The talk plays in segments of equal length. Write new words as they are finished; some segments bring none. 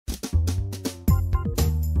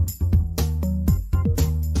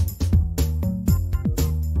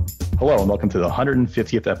Hello, and welcome to the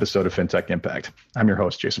 150th episode of Fintech Impact. I'm your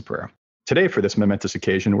host, Jason Pereira. Today, for this momentous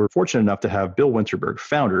occasion, we're fortunate enough to have Bill Winterberg,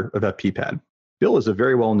 founder of FPPad. Bill is a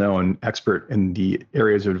very well-known expert in the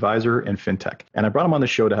areas of advisor and fintech. And I brought him on the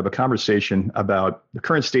show to have a conversation about the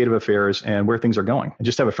current state of affairs and where things are going, and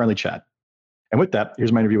just have a friendly chat. And with that,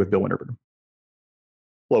 here's my interview with Bill Winterberg.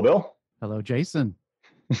 Hello, Bill. Hello, Jason.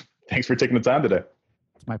 Thanks for taking the time today.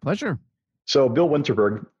 It's my pleasure. So, Bill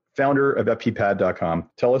Winterberg, founder of FPPad.com.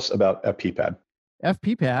 Tell us about FPPad.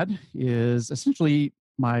 FPPad is essentially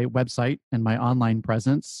my website and my online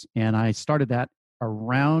presence. And I started that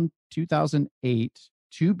around 2008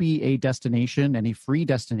 to be a destination and a free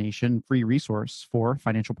destination, free resource for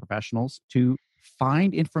financial professionals to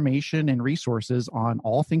find information and resources on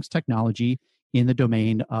all things technology in the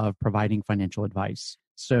domain of providing financial advice.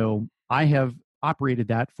 So I have operated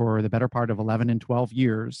that for the better part of 11 and 12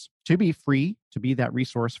 years to be free, to be that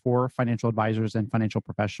resource for financial advisors and financial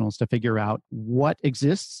professionals to figure out what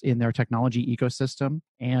exists in their technology ecosystem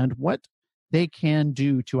and what they can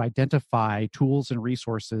do to identify tools and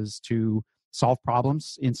resources to solve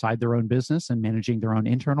problems inside their own business and managing their own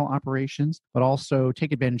internal operations, but also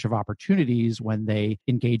take advantage of opportunities when they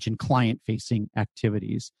engage in client-facing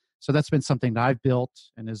activities. So that's been something that I've built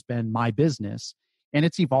and has been my business. And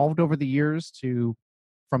it's evolved over the years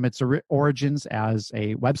from its origins as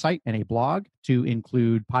a website and a blog to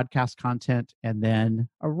include podcast content, and then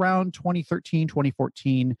around 2013,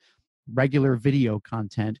 2014, regular video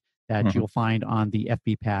content that you'll find on the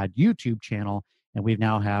FPPad YouTube channel. And we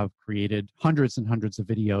now have created hundreds and hundreds of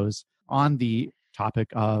videos on the topic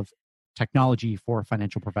of technology for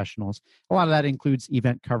financial professionals. A lot of that includes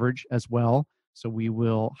event coverage as well. So we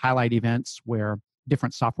will highlight events where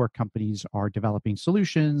different software companies are developing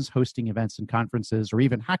solutions, hosting events and conferences, or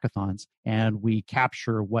even hackathons. And we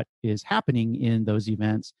capture what is happening in those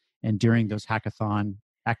events and during those hackathon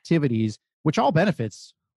activities, which all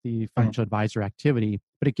benefits the financial advisor activity,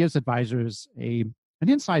 but it gives advisors an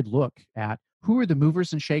inside look at who are the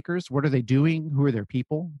movers and shakers, what are they doing, who are their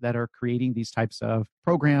people that are creating these types of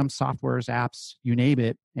programs, softwares, apps, you name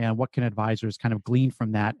it, and what can advisors kind of glean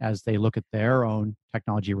from that as they look at their own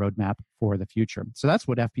technology roadmap for the future. So that's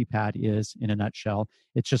what FPPad is in a nutshell.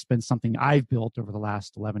 It's just been something I've built over the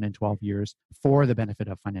last 11 and 12 years for the benefit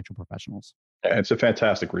of financial professionals. It's a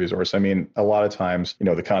fantastic resource. I mean, a lot of times,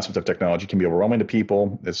 the concept of technology can be overwhelming to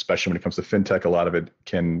people, especially when it comes to fintech. A lot of it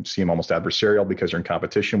can seem almost adversarial because you're in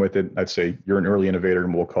competition with it. I'd say you're an early innovator,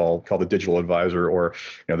 and we'll call the digital advisor or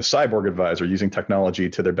the cyborg advisor using technology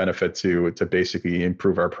to their benefit to basically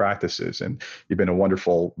improve our practices. And you've been a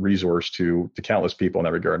wonderful resource to countless people in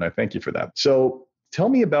that regard, and I thank you for that. So tell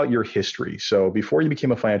me about your history. So before you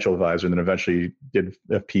became a financial advisor and then eventually did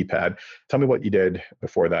FPPad, tell me what you did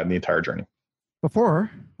before that and the entire journey. Before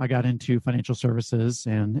I got into financial services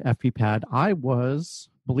and FPPad, I was,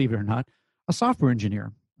 believe it or not, a software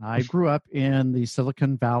engineer. I grew up in the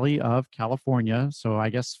Silicon Valley of California, so I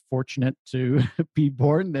guess fortunate to be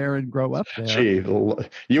born there and grow up there. Gee,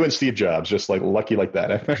 you and Steve Jobs, just like lucky like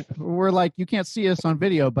that. We're like, you can't see us on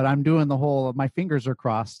video, but I'm doing the whole, my fingers are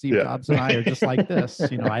crossed. Steve Jobs and I are just like this.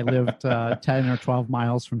 I lived 10 or 12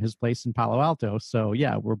 miles from his place in Palo Alto. So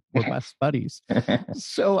yeah, we're best buddies.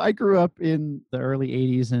 So I grew up in the early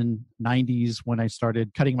 80s and 90s when I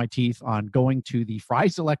started cutting my teeth on going to the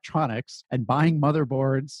Fry's Electronics and buying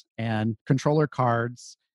motherboards and controller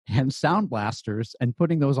cards and sound blasters and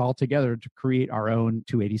putting those all together to create our own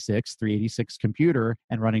 286, 386 computer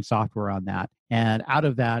and running software on that. And out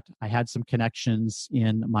of that, I had some connections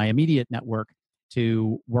in my immediate network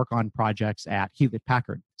to work on projects at Hewlett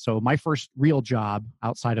Packard. So my first real job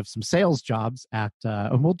outside of some sales jobs at,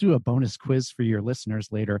 and we'll do a bonus quiz for your listeners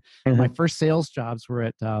later. My first sales jobs were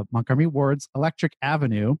at Montgomery Ward's Electric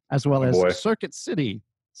Avenue, as well as Circuit City.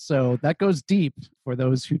 So that goes deep for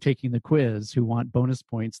those who taking the quiz who want bonus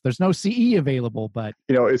points. There's no CE available, but...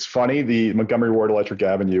 it's funny. The Montgomery Ward Electric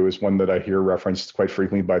Avenue is one that I hear referenced quite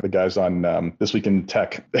frequently by the guys on This Week in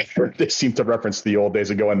Tech. They seem to reference the old days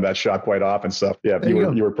ago in that shop quite often. So yeah,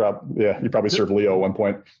 you probably served Leo at one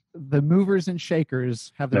point. The movers and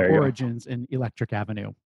shakers have their origins in Electric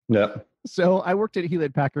Avenue. Yeah. So I worked at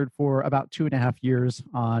Hewlett Packard for about 2.5 years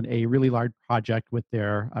on a really large project with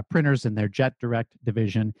their printers and their Jet Direct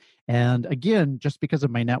division. And again, just because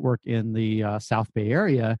of my network in the South Bay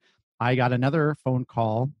area, I got another phone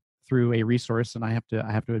call through a resource, and I have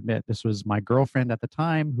to admit, this was my girlfriend at the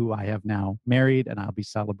time, who I have now married, and I'll be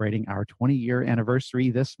celebrating our 20-year anniversary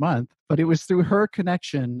this month. But it was through her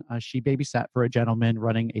connection. She babysat for a gentleman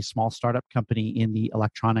running a small startup company in the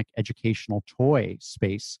electronic educational toy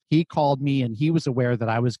space. He called me, and he was aware that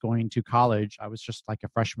I was going to college. I was just like a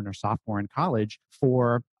freshman or sophomore in college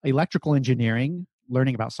for electrical engineering,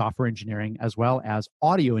 learning about software engineering, as well as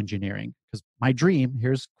audio engineering. Because my dream,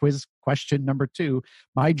 here's quiz question number 2,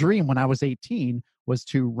 my dream when I was 18 was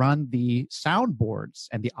to run the soundboards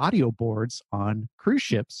and the audio boards on cruise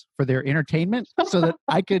ships for their entertainment so that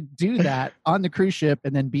I could do that on the cruise ship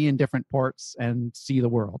and then be in different ports and see the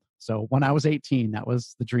world. So when I was 18, that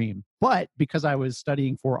was the dream. But because I was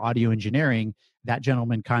studying for audio engineering, that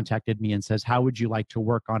gentleman contacted me and says, how would you like to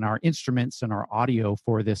work on our instruments and our audio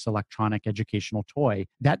for this electronic educational toy?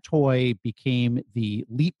 That toy became the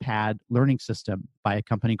LeapPad learning system by a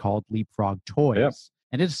company called Leapfrog Toys. Yep.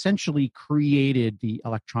 And it essentially created the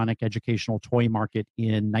electronic educational toy market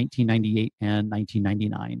in 1998 and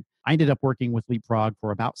 1999. I ended up working with Leapfrog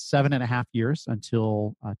for about 7.5 years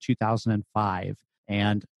until 2005.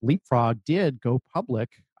 And Leapfrog did go public.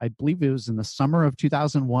 I believe it was in the summer of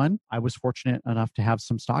 2001. I was fortunate enough to have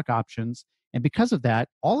some stock options. And because of that,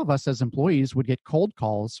 all of us as employees would get cold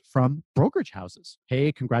calls from brokerage houses.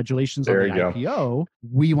 Hey, congratulations on the IPO.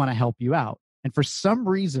 We want to help you out. And for some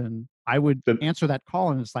reason, I would answer that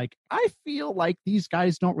call, and it's like, I feel like these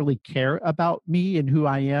guys don't really care about me and who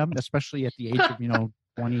I am, especially at the age of,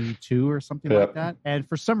 22 or something like that. And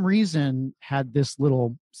for some reason, had this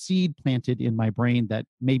little seed planted in my brain that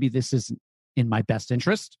maybe this isn't in my best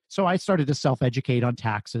interest. So I started to self-educate on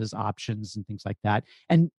taxes, options, and things like that,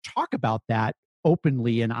 and talk about that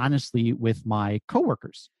openly and honestly with my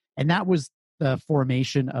coworkers. And that was the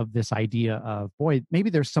formation of this idea of, boy,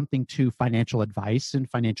 maybe there's something to financial advice and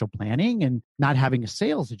financial planning and not having a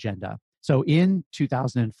sales agenda. So in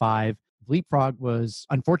 2005, Leapfrog was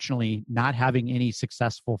unfortunately not having any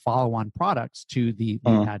successful follow-on products to the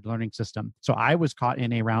LeapPad learning system. So I was caught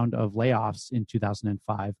in a round of layoffs in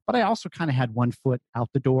 2005, but I also kind of had one foot out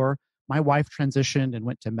the door. My wife transitioned and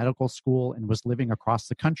went to medical school and was living across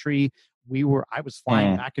the country. I was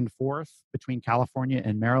flying back and forth between California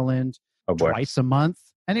and Maryland twice a month,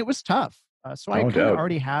 and it was tough. So I kind of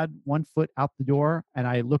already had one foot out the door, and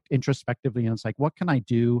I looked introspectively and it's like, what can I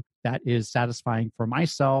do that is satisfying for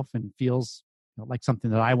myself and feels like something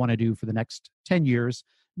that I want to do for the next 10 years,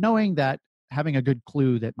 knowing that having a good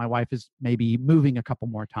clue that my wife is maybe moving a couple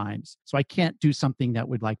more times. So I can't do something that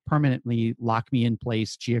would like permanently lock me in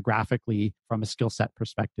place geographically from a skill set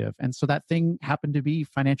perspective. And so that thing happened to be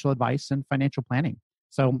financial advice and financial planning.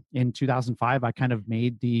 So in 2005, I kind of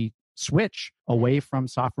made the switch away from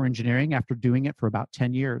software engineering after doing it for about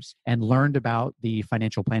 10 years and learned about the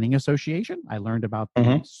Financial Planning Association. I learned about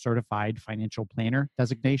the Certified Financial Planner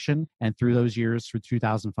designation. And through those years, through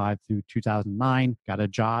 2005 through 2009, got a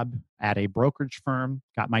job at a brokerage firm,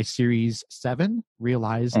 got my Series 7,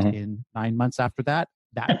 realized in 9 months after that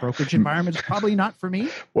brokerage environment is probably not for me.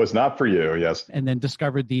 Was not for you, yes. And then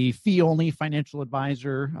discovered the fee-only financial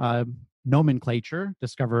advisor nomenclature,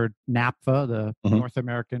 discovered NAPFA, the North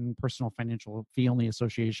American Personal Financial Fee-Only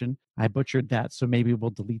Association. I butchered that, so maybe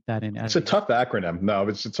we'll delete that in editing. It's a tough acronym. No,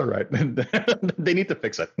 it's all right. They need to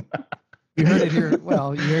fix it. You heard it here.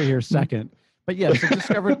 Well, you heard it here second. But yes, I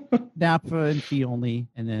discovered NAPFA and fee-only,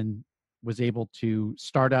 and then was able to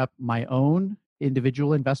start up my own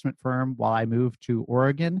individual investment firm while I moved to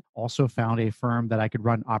Oregon. Also found a firm that I could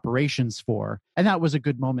run operations for. And that was a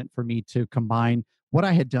good moment for me to combine what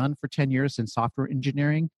I had done for 10 years in software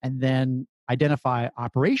engineering and then identify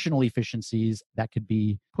operational efficiencies that could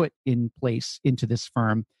be put in place into this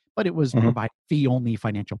firm. But it was provide fee-only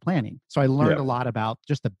financial planning. So I learned a lot about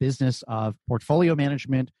just the business of portfolio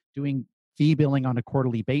management, doing fee billing on a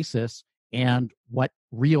quarterly basis, and what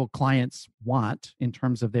real clients want in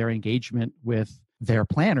terms of their engagement with their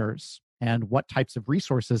planners and what types of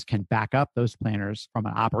resources can back up those planners from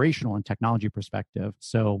an operational and technology perspective.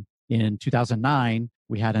 So in 2009,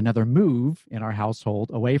 we had another move in our household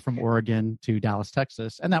away from Oregon to Dallas,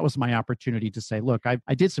 Texas. And that was my opportunity to say, look,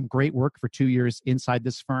 I did some great work for 2 years inside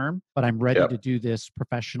this firm, but I'm ready to do this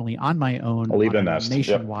professionally on my own on a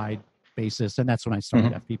nationwide basis. And that's when I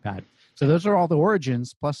started FPPAD. So those are all the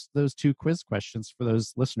origins, plus those 2 quiz questions for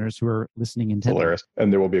those listeners who are listening intently. Hilarious.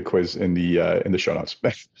 And there will be a quiz in the show notes.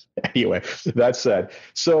 Anyway, that said,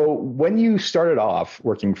 so when you started off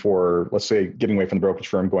working for, let's say, getting away from the brokerage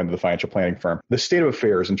firm, going to the financial planning firm, the state of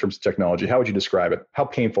affairs in terms of technology, how would you describe it? How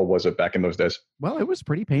painful was it back in those days? Well, it was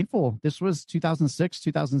pretty painful. This was 2006,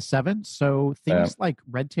 2007. So things like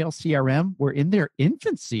Redtail CRM were in their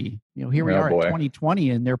infancy. Here we Oh are at boy. 2020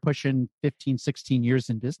 and they're pushing 15, 16 years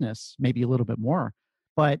in business, maybe a little bit more.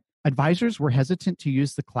 But advisors were hesitant to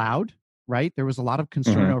use the cloud, right? There was a lot of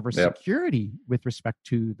concern over Yep. security with respect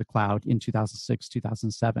to the cloud in 2006,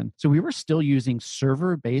 2007. So we were still using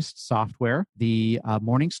server-based software. The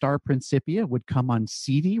Morningstar Principia would come on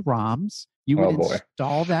CD-ROMs. You would Oh boy.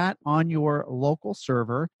 install that on your local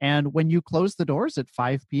server. And when you close the doors at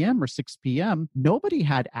 5 p.m. or 6 p.m., nobody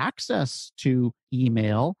had access to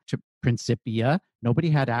email, to Principia. Nobody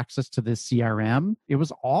had access to the CRM. It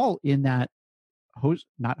was all in that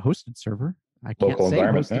not hosted server. I can't Local say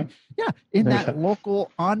environment. hosted. Yeah, in that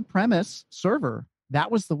local on-premise server.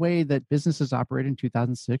 That was the way that businesses operated in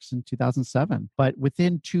 2006 and 2007. But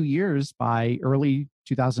within 2 years, by early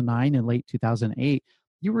 2009 and late 2008,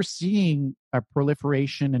 you were seeing a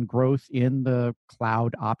proliferation and growth in the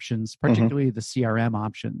cloud options, particularly the CRM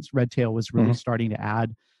options. Redtail was really starting to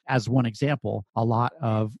add, as one example, a lot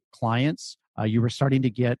of clients. You were starting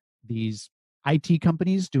to get these IT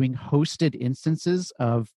companies doing hosted instances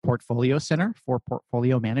of Portfolio Center for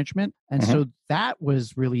portfolio management. And so that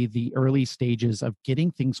was really the early stages of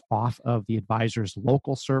getting things off of the advisor's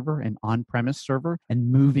local server and on-premise server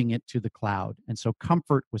and moving it to the cloud. And so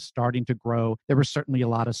comfort was starting to grow. There were certainly a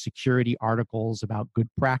lot of security articles about good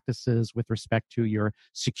practices with respect to your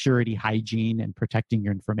security hygiene and protecting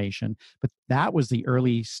your information. But that was the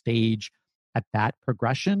early stage at that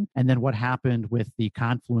progression. And then what happened with the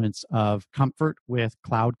confluence of comfort with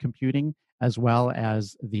cloud computing, as well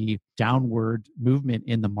as the downward movement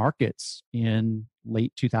in the markets in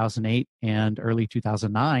late 2008 and early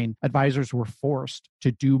 2009, advisors were forced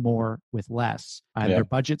to do more with less. Their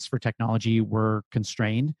budgets for technology were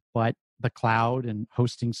constrained, but the cloud and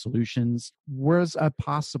hosting solutions was a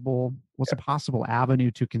possible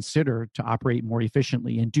avenue to consider to operate more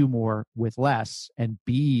efficiently and do more with less and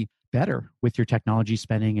be better with your technology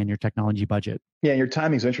spending and your technology budget. Yeah, your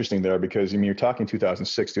timing's interesting there because you're talking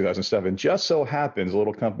 2006, 2007. Just so happens a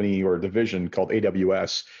little company or division called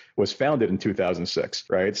AWS was founded in 2006,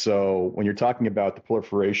 right? So when you're talking about the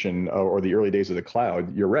proliferation or the early days of the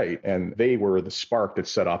cloud, you're right. And they were the spark that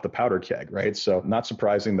set off the powder keg, right? So not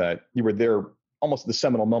surprising that you were there almost at the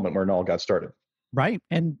seminal moment where it all got started. Right.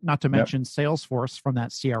 And not to mention Salesforce from that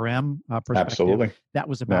CRM perspective. Absolutely. That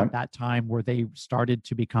was about that time where they started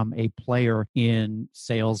to become a player in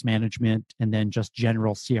sales management and then just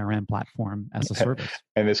general CRM platform as a service.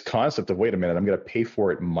 And this concept of, wait a minute, I'm going to pay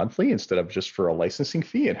for it monthly instead of just for a licensing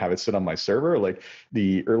fee and have it sit on my server. Like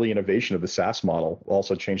the early innovation of the SaaS model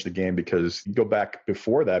also changed the game because you go back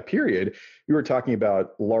before that period, we were talking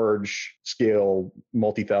about large scale,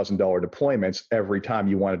 multi-$1,000 deployments every time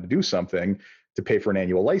you wanted to do something to pay for an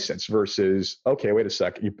annual license versus, okay, wait a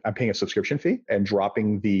sec, I'm paying a subscription fee and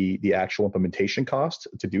dropping the actual implementation cost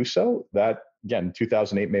to do so. That, again,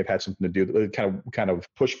 2008 may have had something to do, kind of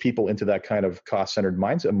push people into that kind of cost-centered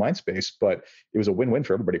mind space, but it was a win-win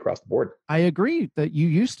for everybody across the board. I agree that you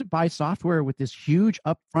used to buy software with this huge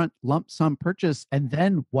upfront lump sum purchase, and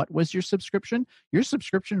then what was your subscription? Your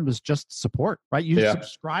subscription was just support, right? You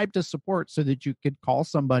subscribed to support so that you could call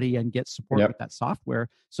somebody and get support with that software.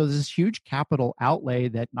 So there's this huge capital outlay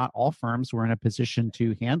that not all firms were in a position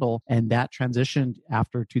to handle, and that transitioned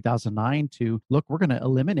after 2009 to, look, we're going to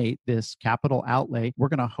eliminate this capital outlay. We're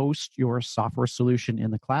going to host your software solution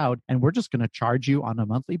in the cloud, and we're just going to charge you on a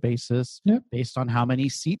monthly basis based on how many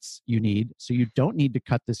seats you need. So you don't need to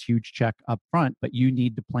cut this huge check up front, but you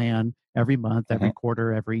need to plan every month, every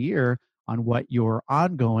quarter, every year on what your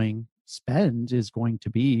ongoing spend is going to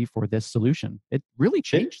be for this solution. It really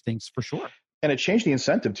changed things for sure. And it changed the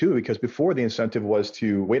incentive too, because before the incentive was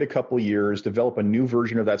to wait a couple of years, develop a new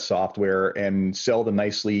version of that software and sell the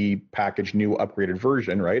nicely packaged new upgraded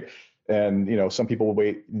version, right? And, some people would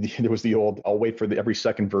wait. There was the old, I'll wait for every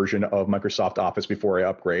second version of Microsoft Office before I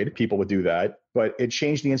upgrade. People would do that, but it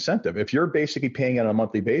changed the incentive. If you're basically paying on a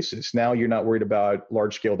monthly basis, now you're not worried about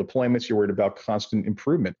large scale deployments. You're worried about constant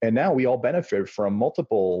improvement. And now we all benefit from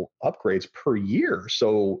multiple upgrades per year.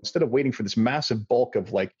 So instead of waiting for this massive bulk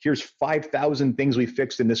of here's 5,000 things we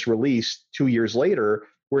fixed in this release 2 years later,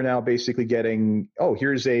 we're now basically getting,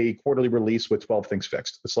 here's a quarterly release with 12 things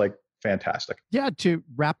fixed. It's fantastic. Yeah, to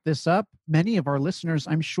wrap this up, many of our listeners,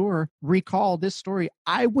 I'm sure, recall this story.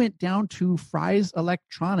 I went down to Fry's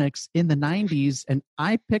Electronics in the 90s and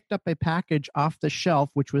I picked up a package off the shelf,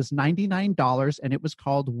 which was $99, and it was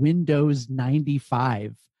called Windows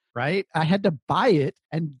 95. Right? I had to buy it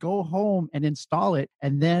and go home and install it.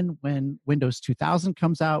 And then when Windows 2000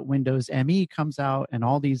 comes out, Windows ME comes out, and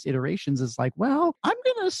all these iterations, is I'm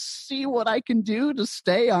going to see what I can do to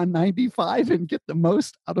stay on 95 and get the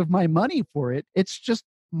most out of my money for it. It's just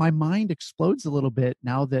my mind explodes a little bit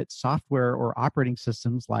now that software or operating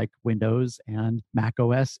systems like Windows and Mac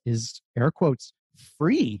OS is air quotes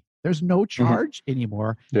free. There's no charge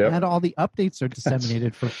anymore. Yep. And all the updates are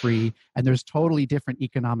disseminated for free. And there's totally different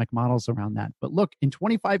economic models around that. But look, in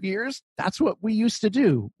 25 years, that's what we used to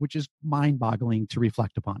do, which is mind boggling to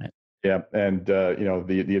reflect upon it. Yeah, and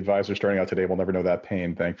the advisor starting out today will never know that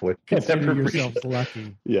pain, thankfully. Consider yourselves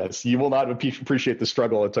lucky. Yes, you will not appreciate the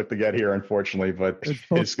struggle it took to get here, unfortunately. But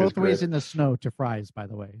it's both ways in the snow to Fry's, by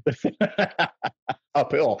the way.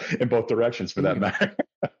 Uphill in both directions, for that matter.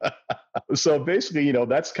 So basically,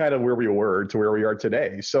 that's kind of where we were to where we are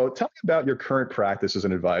today. So tell me about your current practice as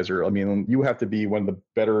an advisor. I mean, you have to be one of the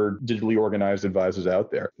better digitally organized advisors out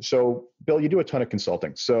there. So Bill, you do a ton of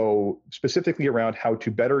consulting. So specifically around how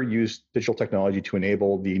to better use digital technology to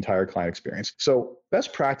enable the entire client experience. So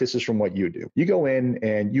best practices from what you do. You go in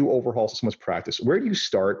and you overhaul someone's practice. Where do you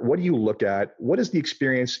start? What do you look at? What does the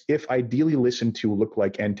experience, if ideally listened to, look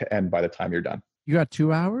like end to end by the time you're done? You got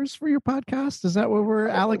 2 hours for your podcast? Is that what we're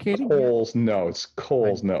allocating?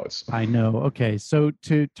 Cole's notes. I know. Okay. So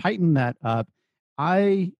to tighten that up,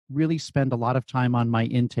 I really spend a lot of time on my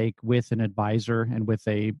intake with an advisor and with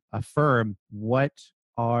a firm. What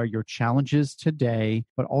are your challenges today?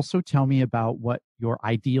 But also tell me about what your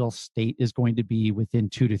ideal state is going to be within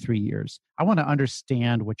 2 to 3 years. I want to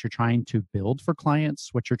understand what you're trying to build for clients,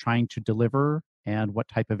 what you're trying to deliver, and what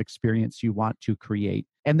type of experience you want to create.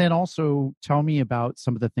 And then also tell me about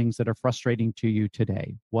some of the things that are frustrating to you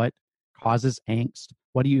today. What causes angst?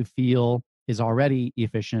 What do you feel is already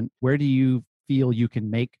efficient? Where do you feel you can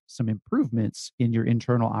make some improvements in your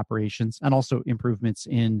internal operations and also improvements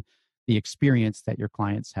in the experience that your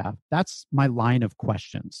clients have? That's my line of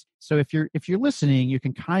questions. So if you're listening, you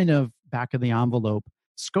can kind of back of the envelope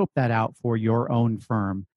scope that out for your own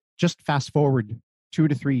firm. Just fast forward 2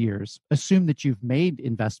 to 3 years. Assume that you've made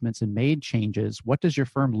investments and made changes. What does your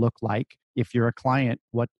firm look like? If you're a client,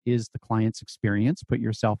 what is the client's experience? Put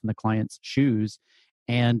yourself in the client's shoes.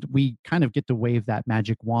 And we kind of get to wave that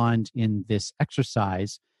magic wand in this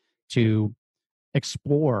exercise to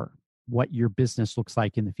explore what your business looks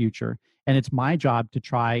like in the future. And it's my job to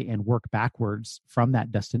try and work backwards from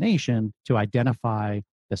that destination to identify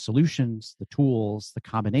the solutions, the tools, the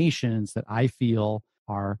combinations that I feel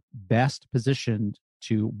are best positioned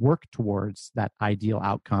to work towards that ideal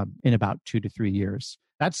outcome in about 2 to 3 years.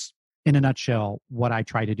 That's, in a nutshell, what I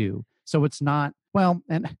try to do. So it's not, well,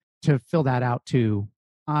 and to fill that out too,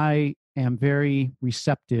 I am very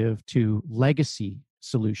receptive to legacy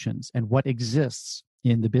solutions and what exists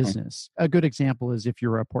in the business. A good example is if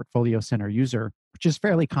you're a Portfolio Center user, which is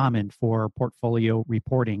fairly common for portfolio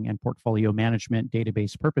reporting and portfolio management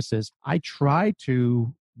database purposes. I try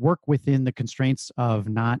to work within the constraints of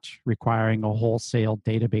not requiring a wholesale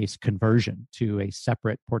database conversion to a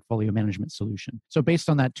separate portfolio management solution. So based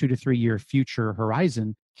on that 2 to 3 year future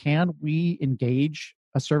horizon, can we engage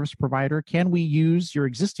a service provider? Can we use your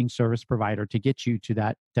existing service provider to get you to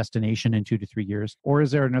that destination in 2 to 3 years? Or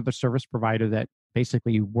is there another service provider that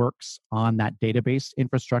basically works on that database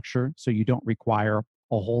infrastructure so you don't require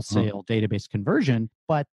a wholesale database conversion,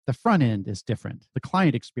 but the front end is different. The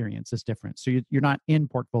client experience is different. So you're not in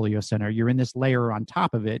Portfolio Center. You're in this layer on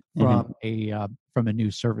top of it from a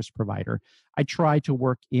new service provider. I try to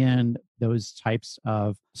work in those types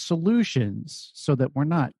of solutions so that we're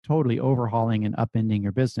not totally overhauling and upending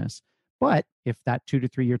your business. But if that 2 to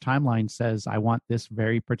 3 year timeline says, I want this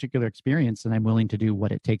very particular experience and I'm willing to do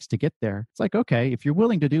what it takes to get there, it's like, okay, if you're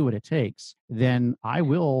willing to do what it takes, then I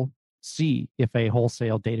will see if a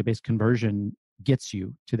wholesale database conversion gets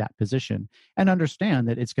you to that position, and understand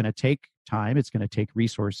that it's going to take time, it's going to take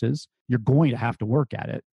resources. You're going to have to work at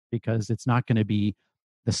it because it's not going to be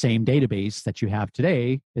the same database that you have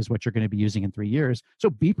today is what you're going to be using in 3 years. So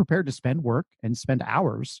be prepared to spend work and spend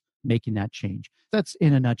hours making that change. That's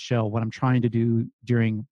in a nutshell what I'm trying to do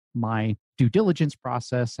during my due diligence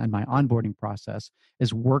process and my onboarding process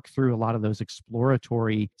is work through a lot of those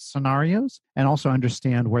exploratory scenarios and also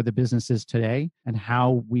understand where the business is today and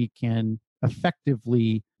how we can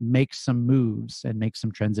effectively make some moves and make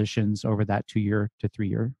some transitions over that 2 year to 3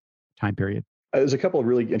 year time period. There's a couple of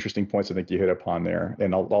really interesting points I think you hit upon there.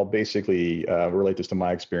 And I'll basically relate this to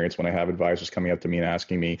my experience when I have advisors coming up to me and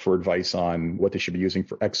asking me for advice on what they should be using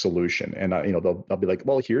for X solution. And they'll be like,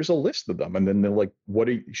 well, here's a list of them. And then they're like, what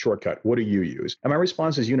do you use? And my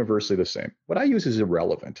response is universally the same. What I use is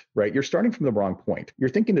irrelevant, right? You're starting from the wrong point. You're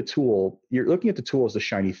looking at the tool as the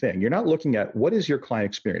shiny thing. You're not looking at what is your client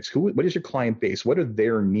experience? What is your client base? What are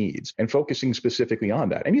their needs? And focusing specifically on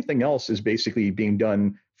that. Anything else is basically being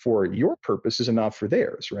done for your purposes and not for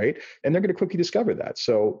theirs, right? And they're going to quickly discover that.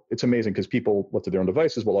 So it's amazing because people left to their own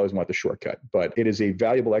devices will always want the shortcut, but it is a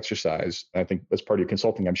valuable exercise. I think as part of your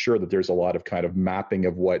consulting, I'm sure that there's a lot of kind of mapping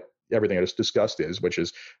of what everything I just discussed is, which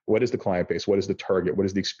is what is the client base? What is the target? What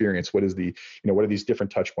is the experience? What is the, what are these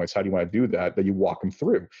different touch points? How do you want to do that you walk them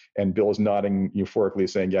through? And Bill is nodding euphorically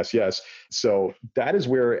saying, yes, yes. So that is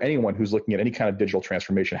where anyone who's looking at any kind of digital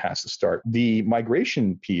transformation has to start. The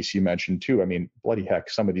migration piece you mentioned too. I mean, bloody heck,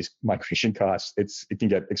 some of these migration costs, it can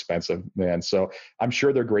get expensive, man. So I'm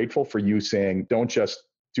sure they're grateful for you saying, don't just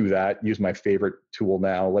do that. Use my favorite tool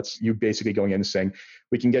now. You basically going in and saying,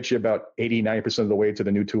 we can get you about 80, 90% of the way to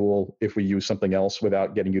the new tool if we use something else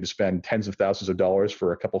without getting you to spend tens of thousands of dollars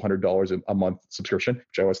for a couple $100 a month subscription,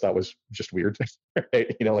 which I always thought was just weird.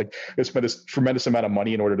 Right? Like they spend this tremendous amount of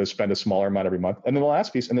money in order to spend a smaller amount every month. And then the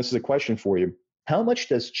last piece, and this is a question for you. How much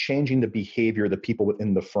does changing the behavior of the people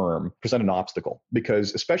within the firm present an obstacle?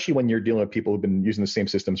 Because especially when you're dealing with people who've been using the same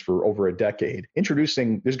systems for over a decade,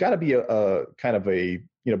 there's got to be a kind of a,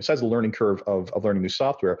 besides the learning curve of learning new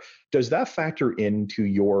software, does that factor into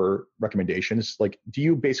your recommendations? Like, do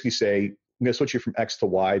you basically say, I'm going to switch you from X to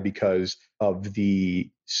Y because of the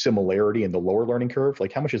similarity in the lower learning curve?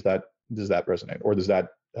 Like, how much does that resonate, or does that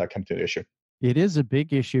come to an issue? It is a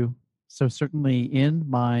big issue. So certainly in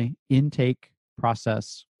my intake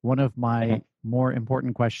process, one of my more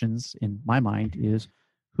important questions in my mind is,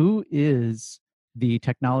 who is the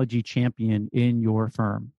technology champion in your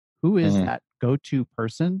firm? Who is that go-to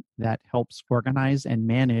person that helps organize and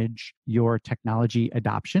manage your technology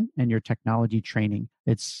adoption and your technology training?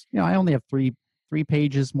 It's, I only have three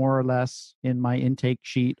pages more or less in my intake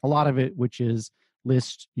sheet, a lot of it which is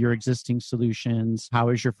list your existing solutions. How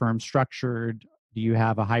is your firm structured? Do you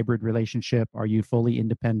have a hybrid relationship? Are you fully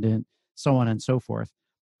independent? So on and so forth.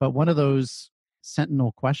 But one of those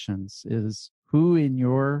sentinel questions is, who in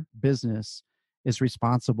your business is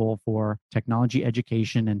responsible for technology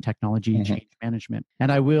education and technology change management?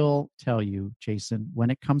 And I will tell you, Jason,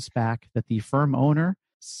 when it comes back that the firm owner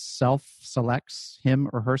self-selects him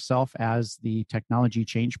or herself as the technology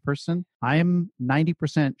change person, I'm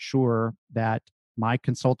 90% sure that my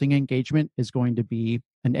consulting engagement is going to be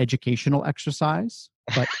an educational exercise,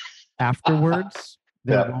 but afterwards,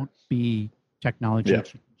 there won't be technology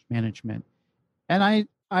change management. And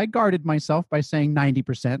I guarded myself by saying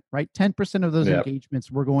 90%, right? 10% of those engagements,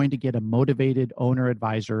 we're going to get a motivated owner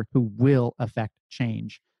advisor who will affect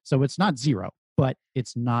change. So it's not zero, but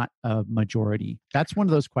it's not a majority. That's one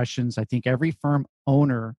of those questions I think every firm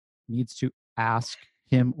owner needs to ask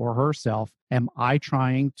him or herself. Am I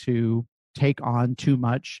trying to take on too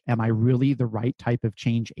much? Am I really the right type of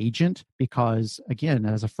change agent? Because again,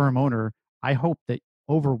 as a firm owner, I hope that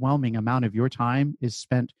overwhelming amount of your time is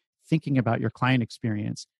spent thinking about your client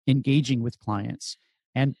experience, engaging with clients,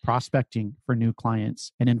 and prospecting for new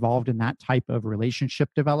clients, and involved in that type of relationship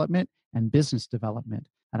development and business development.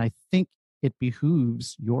 And I think it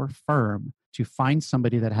behooves your firm to find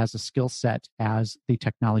somebody that has a skill set as the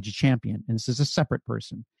technology champion. And this is a separate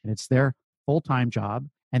person, and it's their full-time job,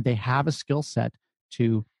 and they have a skill set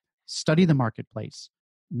to study the marketplace,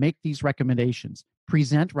 make these recommendations,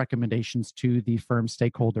 present recommendations to the firm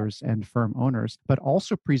stakeholders and firm owners, but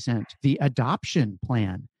also present the adoption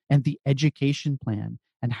plan and the education plan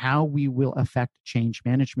and how we will affect change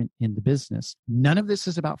management in the business. None of this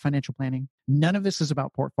is about financial planning. None of this is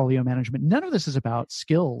about portfolio management. None of this is about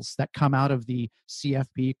skills that come out of the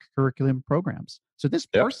CFP curriculum programs. So this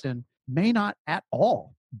person may not at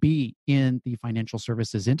all be in the financial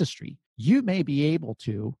services industry. You may be able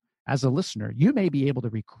to, as a listener, you may be able to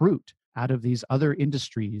recruit out of these other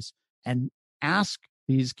industries and ask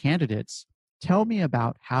these candidates, tell me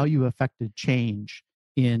about how you affected change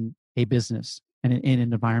in a business and in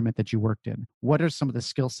an environment that you worked in. What are some of the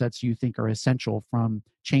skill sets you think are essential from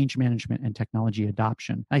change management and technology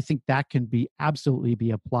adoption? I think that can be absolutely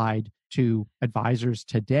be applied to advisors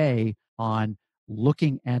today on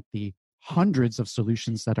looking at the hundreds of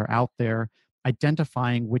solutions that are out there,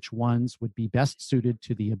 identifying which ones would be best suited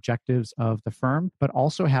to the objectives of the firm, but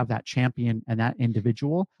also have that champion and that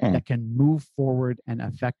individual that can move forward and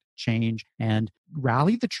affect change and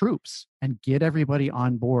rally the troops and get everybody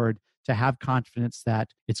on board to have confidence that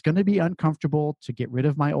it's going to be uncomfortable to get rid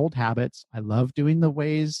of my old habits. I love doing the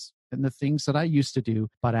ways and the things that I used to do,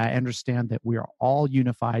 but I understand that we are all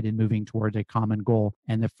unified in moving towards a common goal.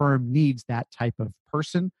 And the firm needs that type of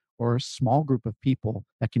person or a small group of people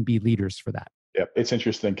that can be leaders for that. Yeah, it's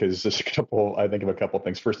interesting because there's I think of a couple of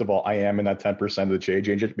things. First of all, I am in that 10% of the change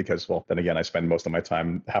agent because, well, then again, I spend most of my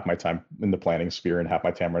time, half my time in the planning sphere and half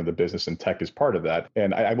my time running the business, and tech is part of that.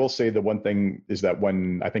 And I will say the one thing is that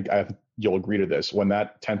when you'll agree to this, when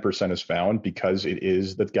that 10% is found, because it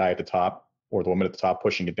is the guy at the top or the woman at the top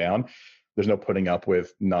pushing it down, there's no putting up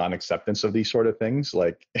with non-acceptance of these sort of things.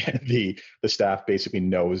 Like the staff basically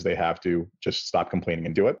knows they have to just stop complaining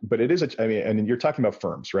and do it. But it is, and you're talking about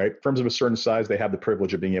firms, right? Firms of a certain size, they have the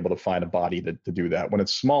privilege of being able to find a body to do that. When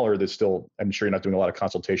it's smaller, there's still, I'm sure you're not doing a lot of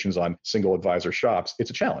consultations on single advisor shops. It's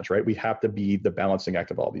a challenge, right? We have to be the balancing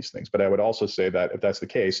act of all these things. But I would also say that if that's the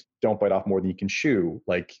case, don't bite off more than you can chew.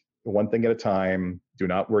 Like, one thing at a time. Do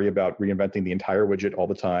not worry about reinventing the entire widget all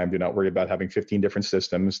the time. Do not worry about having 15 different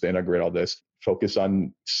systems to integrate all this. Focus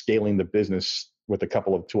on scaling the business with a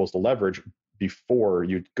couple of tools to leverage before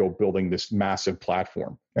you go building this massive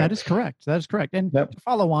platform. Right? That is correct. That is correct. And to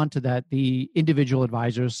follow on to that, the individual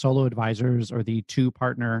advisors, solo advisors, or the two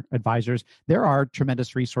partner advisors, there are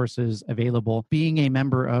tremendous resources available. Being a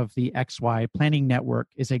member of the XY Planning Network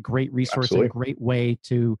is a great resource, Absolutely. a great way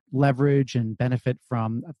to leverage and benefit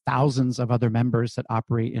from thousands of other members that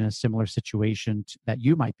operate in a similar situation that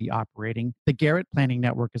you might be operating. The Garrett Planning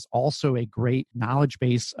Network is also a great knowledge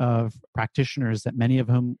base of practitioners that many of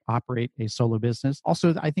whom operate a solo business.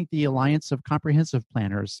 Also, I think the Alliance of Comprehensive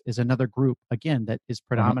Planners is another group, again, that is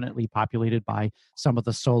predominantly populated by some of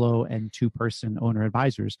the solo and two-person owner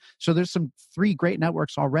advisors. So there's three great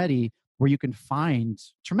networks already where you can find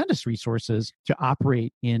tremendous resources to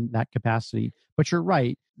operate in that capacity. But you're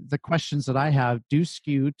right, the questions that I have do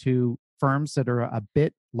skew to firms that are a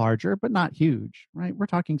bit larger, but not huge, right? We're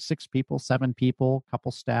talking 6 people, 7 people,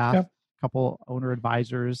 couple staff, couple owner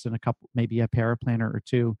advisors, and maybe a paraplanner or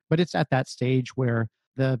two. But it's at that stage where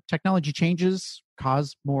the technology changes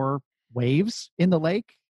cause more waves in the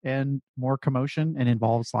lake and more commotion, and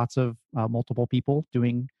involves lots of multiple people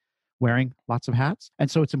wearing lots of hats.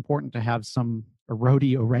 And so it's important to have a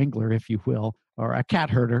rodeo wrangler, if you will, or a cat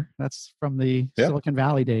herder. That's from the Silicon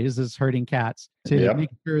Valley days, is herding cats, to make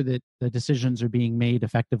sure that the decisions are being made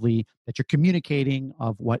effectively, that you're communicating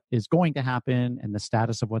of what is going to happen and the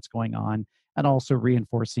status of what's going on, and also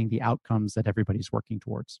reinforcing the outcomes that everybody's working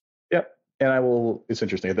towards. Yep. And it's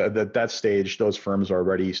interesting at that stage, those firms are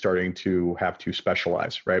already starting to have to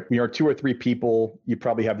specialize, right? When you're 2 or 3 people, you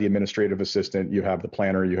probably have the administrative assistant, you have the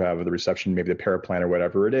planner, you have the reception, maybe the paraplanner,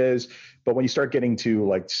 whatever it is. But when you start getting to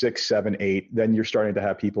like 6, 7, 8, then you're starting to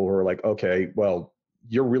have people who are like, okay, well,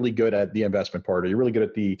 you're really good at the investment part, or you're really good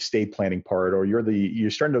at the estate planning part, or you're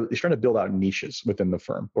starting to build out niches within the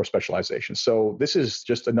firm or specialization. So this is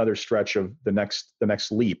just another stretch of the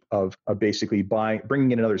next leap of basically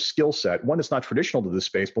bringing in another skill set, one that's not traditional to the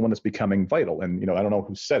space, but one that's becoming vital. And I don't know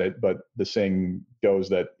who said it, but the saying goes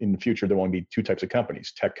that in the future there will only be 2 types of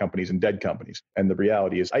companies: tech companies and dead companies. And the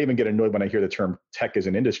reality is, I even get annoyed when I hear the term tech as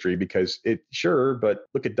an industry, because but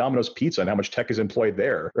look at Domino's Pizza and how much tech is employed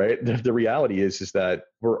there, right? The reality is that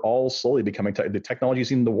we're all slowly becoming the technology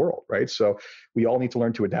is in the world, right? So we all need to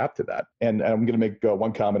learn to adapt to that. And I'm going to make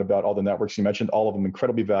one comment about all the networks you mentioned. All of them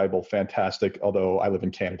incredibly valuable, fantastic. Although I live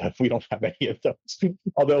in Canada, we don't have any of those.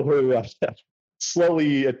 Although we're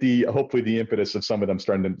slowly hopefully the impetus of some of them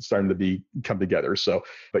starting to come together. So,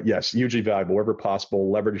 but yes, hugely valuable wherever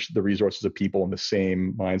possible. Leverage the resources of people in the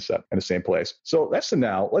same mindset and the same place. So that's the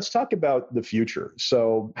now. Let's talk about the future.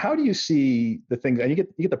 So, how do you see the things? And you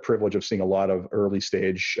get the privilege of seeing a lot of early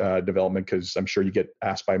stage development, because I'm sure you get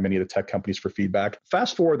asked by many of the tech companies for feedback.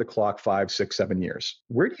 Fast forward the clock 5, 6, 7 years.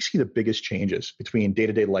 Where do you see the biggest changes between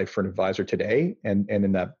day-to-day life for an advisor today and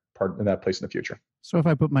in that place in the future? So if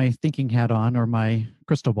I put my thinking hat on, or my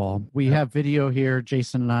crystal ball, we have video here,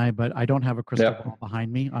 Jason and I, but I don't have a crystal ball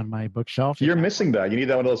behind me on my bookshelf. You're missing that. You need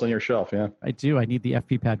that one of those on your shelf. Yeah, I do. I need the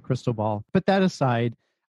FP Pad crystal ball. But that aside,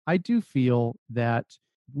 I do feel that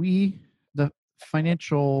the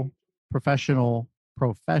financial professional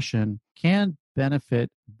profession, can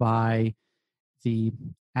benefit by the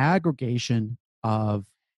aggregation of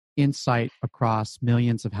insight across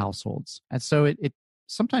millions of households. And so it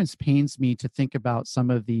sometimes pains me to think about some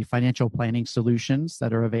of the financial planning solutions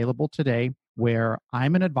that are available today, where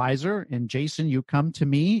I'm an advisor and Jason, you come to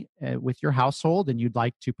me with your household and you'd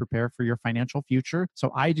like to prepare for your financial future.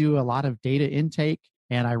 So I do a lot of data intake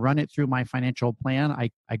and I run it through my financial plan.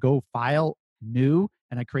 I go file new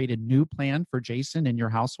and I create a new plan for Jason in your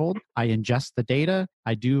household. I ingest the data,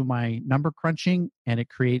 I do my number crunching, and it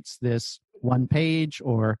creates this 1 page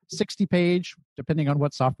or 60 page, depending on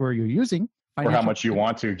what software you're using. Or how much you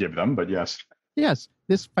want to give them, but yes. Yes,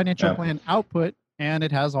 this financial plan output, and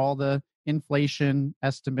it has all the inflation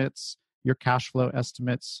estimates, your cash flow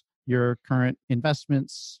estimates, your current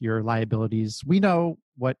investments, your liabilities. We know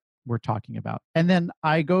what we're talking about. And then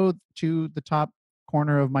I go to the top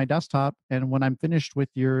corner of my desktop, and when I'm finished with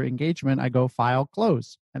your engagement, I go file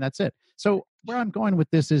close, and that's it. So where I'm going with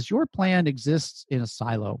this is your plan exists in a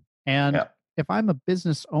silo. And Yeah. if I'm a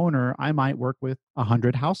business owner, I might work with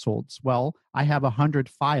 100 households. Well, I have 100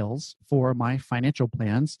 files for my financial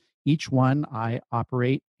plans. Each one I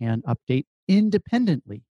operate and update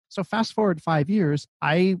independently. So fast forward 5 years,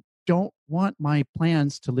 I don't want my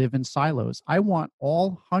plans to live in silos. I want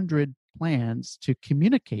all 100 plans to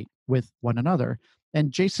communicate with one another.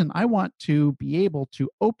 And Jason, I want to be able to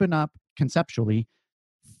open up conceptually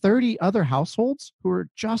 30 other households who are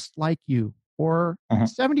just like you, or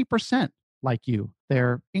 70% like you.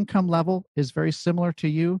 Their income level is very similar to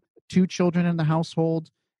you, 2 children in the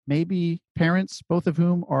household, maybe parents, both of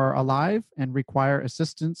whom are alive and require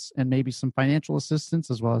assistance, and maybe some financial assistance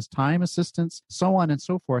as well as time assistance, so on and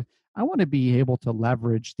so forth. I want to be able to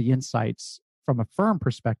leverage the insights from a firm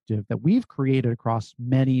perspective that we've created across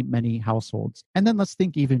many, many households. And then let's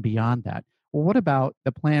think even beyond that. Well, what about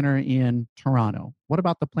the planner in Toronto? What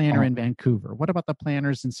about the planner in Vancouver? What about the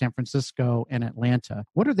planners in San Francisco and Atlanta?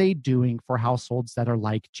 What are they doing for households that are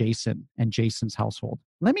like Jason and Jason's household?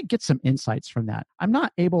 Let me get some insights from that. I'm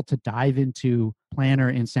not able to dive into planner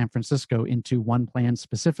in San Francisco into one plan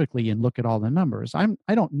specifically and look at all the numbers. I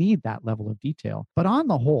don't need that level of detail. But on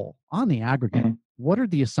the whole, on the aggregate, what are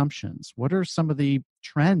the assumptions? What are some of the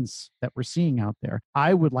trends that we're seeing out there?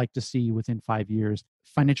 I would like to see within 5 years,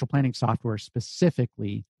 financial planning software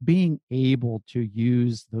specifically being able to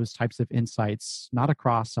use those types of insights, not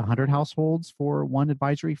across 100 households for one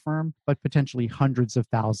advisory firm, but potentially hundreds of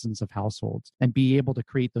thousands of households, and be able to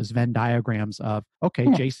create those Venn diagrams of, okay,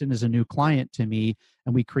 Jason is a new client to me,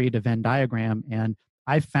 and we create a Venn diagram, and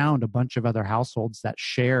I've found a bunch of other households that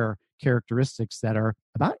share characteristics that are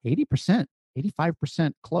about 80%.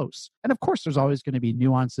 85% close. And of course, there's always going to be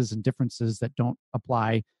nuances and differences that don't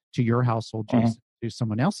apply to your household, Jason, to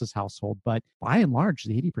someone else's household. But by and large,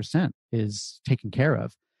 the 80% is taken care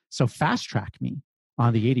of. So fast track me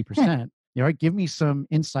on the 80%. Give me some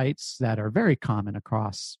insights that are very common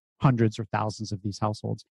across hundreds or thousands of these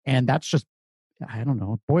households. And that's just, I don't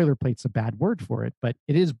know, boilerplate's a bad word for it, but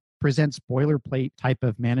it is presents boilerplate type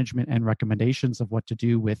of management and recommendations of what to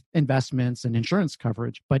do with investments and insurance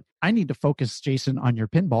coverage. But I need to focus, Jason, on your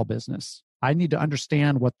pinball business. I need to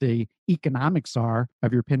understand what the economics are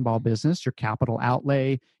of your pinball business, your capital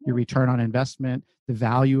outlay, your return on investment, the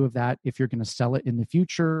value of that if you're going to sell it in the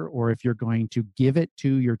future, or if you're going to give it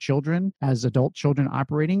to your children as adult children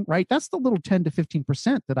operating, right? That's the little 10 to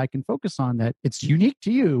 15% that I can focus on, that it's unique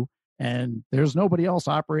to you and there's nobody else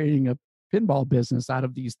operating a pinball business out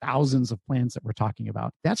of these thousands of plans that we're talking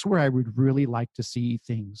about. That's where I would really like to see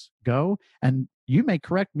things go. And you may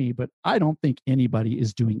correct me, but I don't think anybody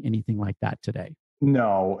is doing anything like that today.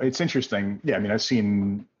 No, it's interesting. Yeah, I mean, I've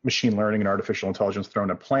seen machine learning and artificial intelligence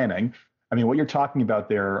thrown at planning. I mean, what you're talking about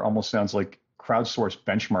there almost sounds like crowdsourced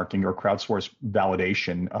benchmarking or crowdsourced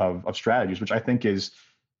validation of strategies, which I think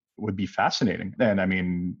would be fascinating. And I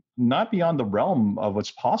mean, not beyond the realm of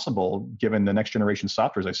what's possible given the next generation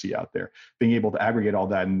softwares I see out there, being able to aggregate all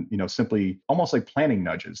that and, simply almost like planning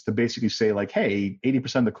nudges to basically say like, hey,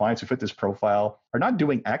 80% of the clients who fit this profile are not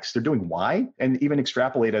doing X, they're doing Y, and even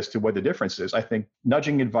extrapolate as to what the difference is. I think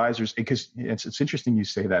nudging advisors, because it's interesting you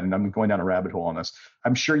say that, and I'm going down a rabbit hole on this.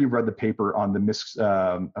 I'm sure you've read the paper on the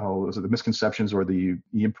misconceptions or the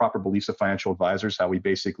improper beliefs of financial advisors, how we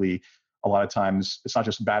basically, a lot of times it's not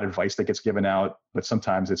just bad advice that gets given out, but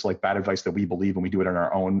sometimes it's like bad advice that we believe and we do it in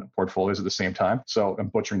our own portfolios at the same time. So I'm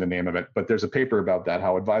butchering the name of it, but there's a paper about that,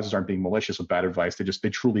 how advisors aren't being malicious with bad advice. They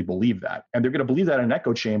truly believe that. And they're going to believe that in an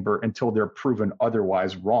echo chamber until they're proven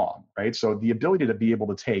otherwise wrong, right? So the ability to be able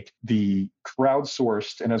to take the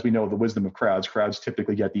crowdsourced, and as we know, the wisdom of crowds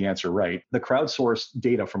typically get the answer right. The crowdsourced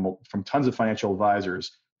data from tons of financial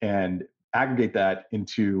advisors and aggregate that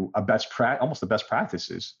into almost the best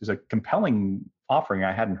practices is a compelling offering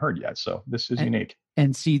I hadn't heard yet. So this is unique.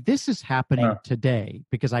 And see, this is happening today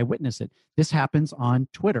because I witness it. This happens on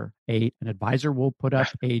Twitter. An advisor will put up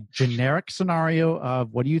a generic scenario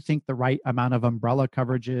of what do you think the right amount of umbrella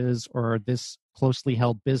coverage is, or this closely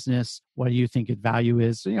held business, what do you think its value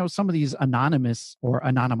is? Some of these anonymous or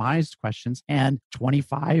anonymized questions, and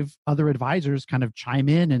 25 other advisors kind of chime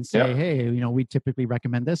in and say, hey, we typically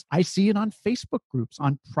recommend this. I see it on Facebook groups,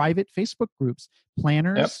 on private Facebook groups.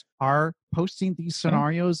 Planners are posting these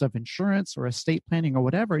scenarios of insurance or estate planning or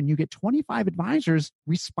whatever, and you get 25 advisors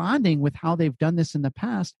responding with how they've done this in the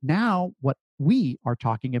past. Now, what we are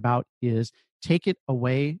talking about is take it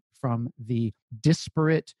away from the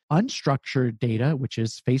disparate, unstructured data, which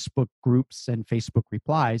is Facebook groups and Facebook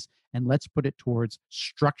replies, and let's put it towards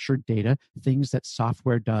structured data, things that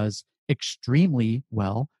software does extremely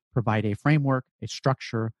well, provide a framework, a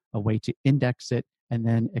structure, a way to index it, and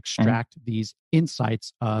then extract these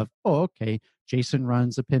insights of, oh, okay, Jason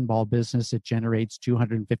runs a pinball business. It generates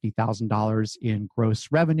 $250,000 in gross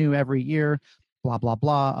revenue every year, blah, blah,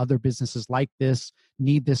 blah. Other businesses like this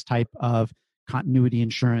need this type of continuity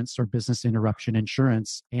insurance or business interruption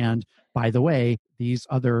insurance. And by the way, these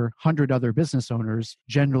other 100 other business owners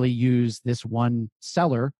generally use this one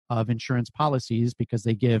seller of insurance policies because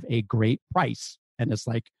they give a great price. And it's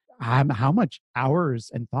like, how much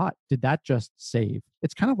hours and thought did that just save?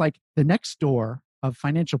 It's kind of like the next door of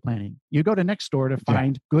financial planning. You go to next door to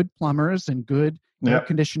find good plumbers and good air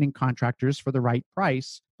conditioning contractors for the right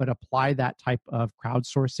price, but apply that type of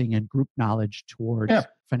crowdsourcing and group knowledge towards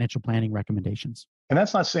financial planning recommendations. And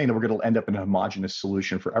that's not saying that we're going to end up in a homogenous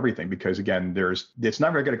solution for everything, because again, it's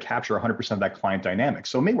never going to capture 100% of that client dynamic.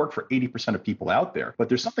 So it may work for 80% of people out there, but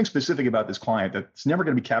there's something specific about this client that's never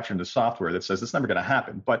going to be captured in the software that says it's never going to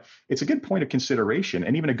happen. But it's a good point of consideration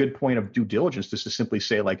and even a good point of due diligence just to simply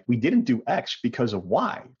say, like, we didn't do X because of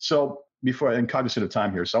Y. So before, and cognizant of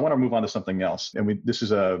time here, so I want to move on to something else. And we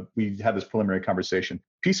had this preliminary conversation.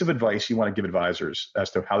 Piece of advice you want to give advisors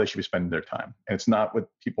as to how they should be spending their time. And it's not what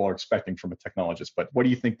people are expecting from a technologist, but what do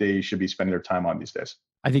you think they should be spending their time on these days?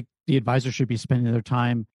 I think the advisor should be spending their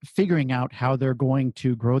time figuring out how they're going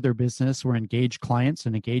to grow their business or engage clients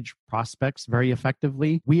and engage prospects very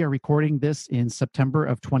effectively. We are recording this in September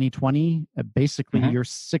of 2020. Basically, you're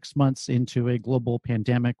 6 months into a global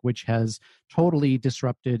pandemic, which has totally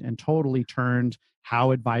disrupted and totally turned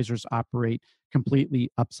how advisors operate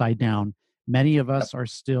completely upside down. Many of us are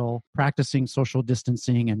still practicing social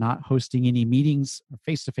distancing and not hosting any meetings or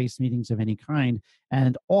face-to-face meetings of any kind.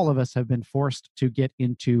 And all of us have been forced to get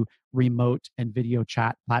into remote and video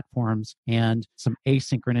chat platforms and some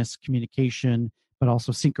asynchronous communication, but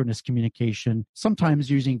also synchronous communication,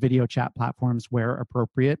 sometimes using video chat platforms where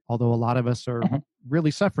appropriate, although a lot of us are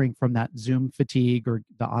really suffering from that Zoom fatigue or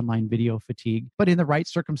the online video fatigue. But in the right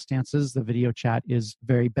circumstances, the video chat is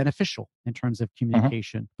very beneficial in terms of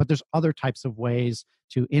communication. But there's other types of ways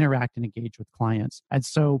to interact and engage with clients. And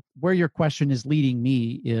so where your question is leading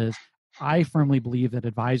me is, I firmly believe that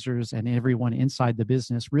advisors and everyone inside the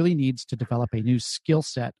business really needs to develop a new skill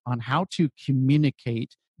set on how to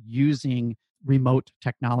communicate using remote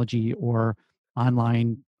technology or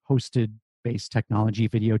online hosted based technology,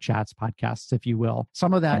 video chats, podcasts, if you will.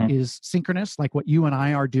 Some of that is synchronous, like what you and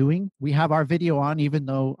I are doing. We have our video on, even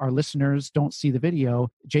though our listeners don't see the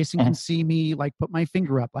video. Jason can see me like put my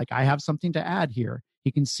finger up, like I have something to add here.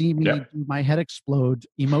 He can see me do my head explode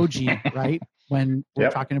emoji, right? When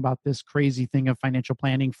we're talking about this crazy thing of financial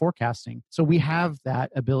planning, forecasting. So we have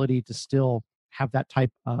that ability to still have that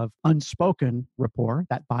type of unspoken rapport,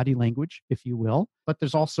 that body language, if you will. But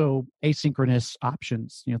there's also asynchronous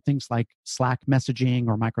options, things like Slack messaging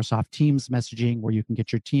or Microsoft Teams messaging, where you can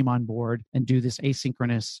get your team on board and do this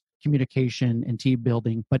asynchronous communication and team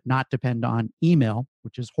building, but not depend on email,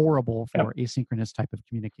 which is horrible for asynchronous type of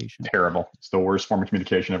communication. Terrible. It's the worst form of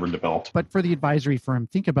communication ever developed. But for the advisory firm,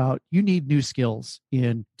 think about, you need new skills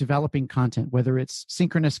in developing content, whether it's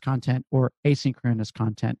synchronous content or asynchronous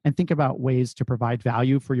content, and think about ways to provide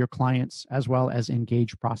value for your clients as well as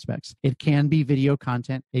engage prospects. It can be video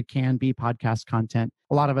content. It can be podcast content.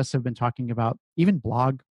 A lot of us have been talking about even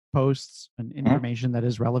blog posts and information that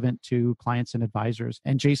is relevant to clients and advisors.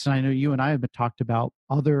 And Jason, I know you and I have been talked about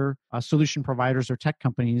other solution providers or tech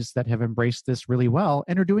companies that have embraced this really well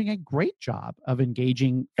and are doing a great job of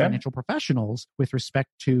engaging financial professionals with respect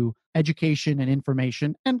to education and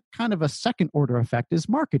information. And kind of a second order effect is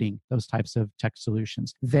marketing those types of tech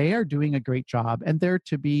solutions. They are doing a great job and they're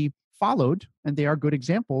to be followed, and they are good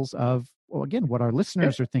examples of, well, again, what our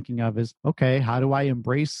listeners are thinking of is, okay, how do I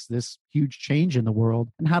embrace this huge change in the world?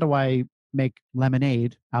 And how do I make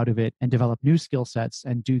lemonade out of it and develop new skill sets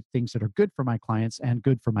and do things that are good for my clients and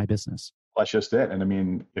good for my business? That's just it. And I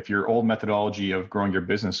mean, if your old methodology of growing your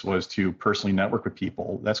business was to personally network with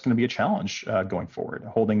people, that's going to be a challenge going forward.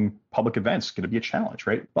 Holding public events is going to be a challenge,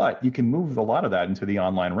 right? But you can move a lot of that into the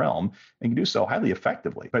online realm and you can do so highly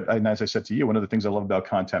effectively. But and as I said to you, one of the things I love about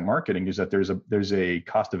content marketing is that there's a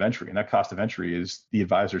cost of entry, and that cost of entry is the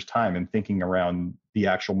advisor's time and thinking around the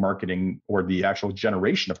actual marketing or the actual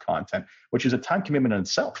generation of content, which is a time commitment in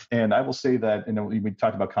itself. And I will say that, we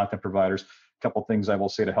talked about content providers. Couple things I will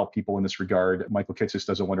say to help people in this regard. Michael Kitsis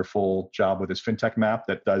does a wonderful job with his Fintech map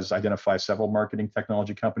that does identify several marketing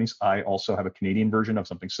technology companies. I also have a Canadian version of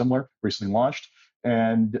something similar, recently launched.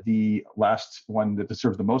 And the last one that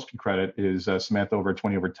deserves the most credit is Samantha over at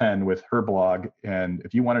 20 over 10 with her blog. And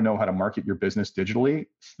if you want to know how to market your business digitally,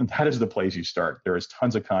 that is the place you start. There is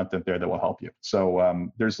tons of content there that will help you.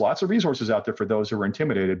 So there's lots of resources out there for those who are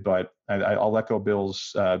intimidated, but I'll echo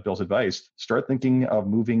Bill's advice. Start thinking of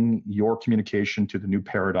moving your communication to the new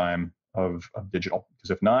paradigm of digital,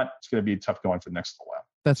 because if not, it's going to be tough going for the next little while.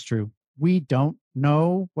 That's true. We don't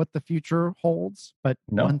know what the future holds, but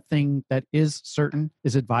one thing that is certain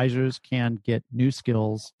is advisors can get new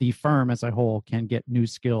skills. The firm as a whole can get new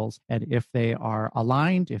skills. And if they are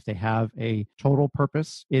aligned, if they have a total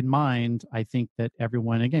purpose in mind, I think that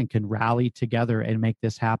everyone, again, can rally together and make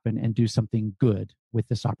this happen and do something good with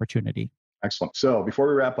this opportunity. Excellent. So before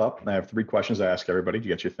we wrap up, I have 3 questions I ask everybody to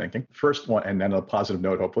get you thinking. First one, and then a positive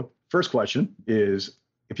note, hopefully. First question is,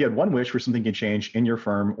 if you had one wish for something to change in your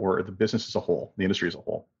firm or the business as a whole, the industry as a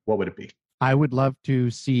whole, what would it be? I would love to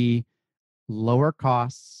see lower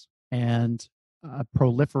costs and a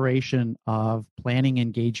proliferation of planning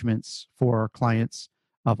engagements for clients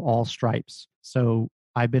of all stripes. So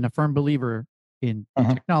I've been a firm believer in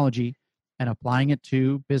technology and applying it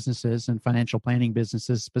to businesses and financial planning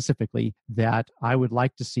businesses specifically, that I would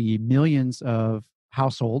like to see millions of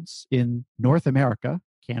households in North America,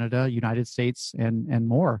 Canada, United States, and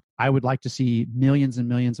more. I would like to see millions and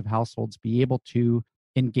millions of households be able to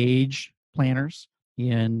engage planners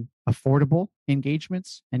in affordable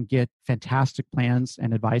engagements and get fantastic plans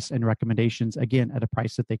and advice and recommendations, again, at a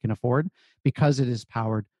price that they can afford, because it is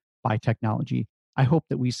powered by technology. I hope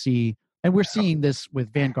that we see, and we're seeing this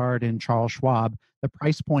with Vanguard and Charles Schwab, the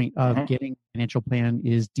price point of getting a financial plan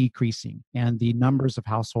is decreasing, and the numbers of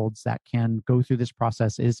households that can go through this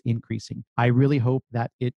process is increasing. I really hope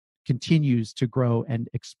that it continues to grow and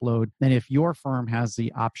explode. And if your firm has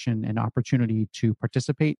the option and opportunity to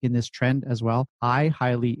participate in this trend as well, I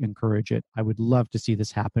highly encourage it. I would love to see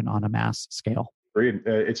this happen on a mass scale.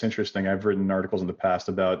 It's interesting. I've written articles in the past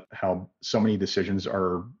about how so many decisions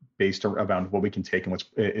are based around what we can take and what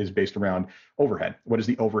is based around overhead. What is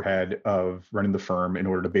the overhead of running the firm in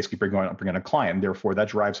order to basically bring on a client? And therefore, that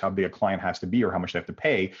drives how big a client has to be or how much they have to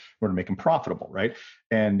pay in order to make them profitable, right?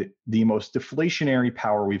 And the most deflationary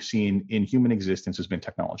power we've seen in human existence has been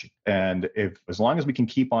technology. And as long as we can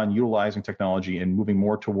keep on utilizing technology and moving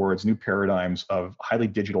more towards new paradigms of highly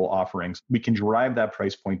digital offerings, we can drive that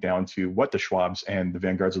price point down to what the Schwabs and the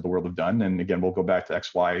Vanguards of the world have done. And again, we'll go back to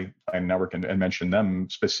XY and Network and mention them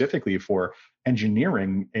specifically for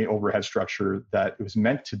engineering an overhead structure that was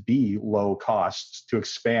meant to be low costs to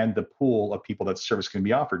expand the pool of people that service can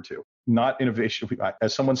be offered to. Not innovation.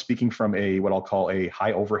 As someone speaking from what I'll call a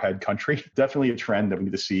high overhead country, definitely a trend that we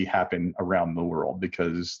need to see happen around the world,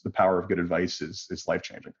 because the power of good advice is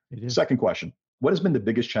life-changing. Second question, what has been the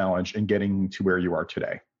biggest challenge in getting to where you are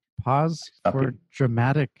today? Pause for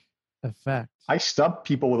dramatic effect. I stump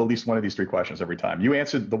people with at least one of these 3 questions every time. You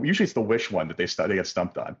answered, usually it's the wish one that they get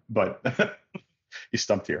stumped on, but you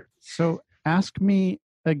stumped here. So ask me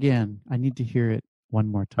again. I need to hear it one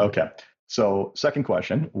more time. Okay. So second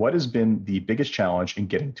question, what has been the biggest challenge in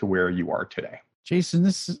getting to where you are today? Jason,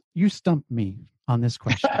 you stumped me on this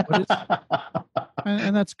question.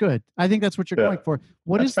 And that's good. I think that's what you're going for.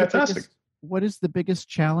 What is the biggest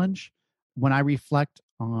challenge? When I reflect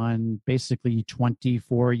on basically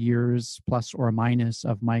 24 years plus or minus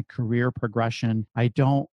of my career progression, I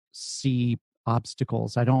don't see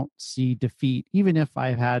obstacles. I don't see defeat. Even if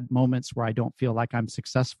I've had moments where I don't feel like I'm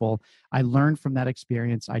successful, I learned from that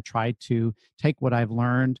experience. I try to take what I've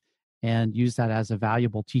learned and use that as a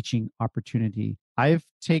valuable teaching opportunity. I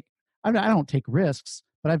don't take risks,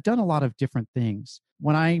 but I've done a lot of different things.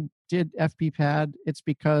 When I did FBPAD, it's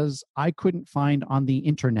because I couldn't find on the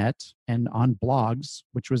internet and on blogs,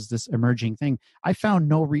 which was this emerging thing, I found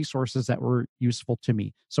no resources that were useful to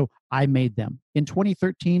me. So I made them. In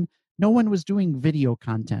 2013, no one was doing video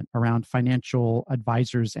content around financial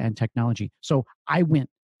advisors and technology. So I went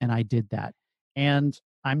and I did that. And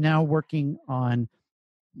I'm now working on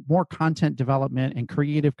more content development and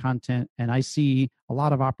creative content. And I see a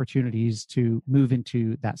lot of opportunities to move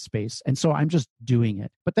into that space. And so I'm just doing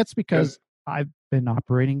it. But that's because I've been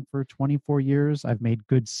operating for 24 years. I've made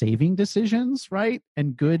good saving decisions, right?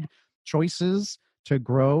 And good choices to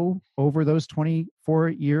grow over those 24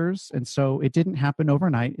 years. And so it didn't happen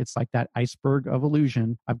overnight. It's like that iceberg of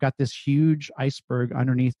illusion. I've got this huge iceberg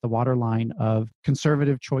underneath the waterline of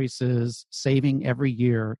conservative choices, saving every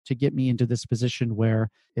year to get me into this position where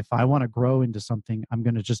if I want to grow into something, I'm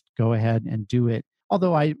going to just go ahead and do it.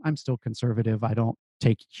 Although I'm still conservative. I don't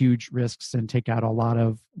take huge risks and take out a lot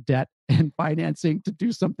of debt and financing to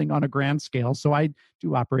do something on a grand scale. So I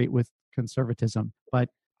do operate with conservatism, but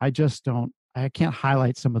I just don't I can't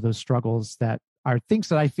highlight some of those struggles that are things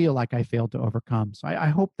that I feel like I failed to overcome. So I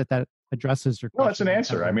hope that addresses your question. Well, that's an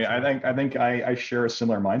answer. I mean, I share a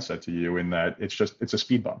similar mindset to you in that it's a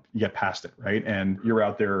speed bump. You get past it, right? And you're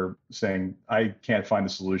out there saying, I can't find the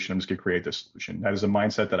solution. I'm just going to create this solution. That is a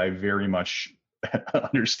mindset that I very much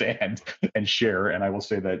understand and share. And I will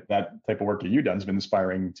say that type of work that you've done has been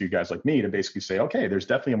inspiring to guys like me to basically say, okay, there's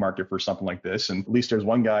definitely a market for something like this. And at least there's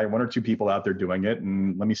one or two people out there doing it.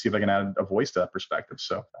 And let me see if I can add a voice to that perspective.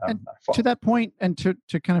 So to that point, and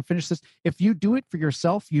to kind of finish this, if you do it for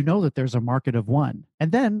yourself, you know that there's a market of one.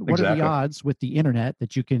 And then what are the odds with the internet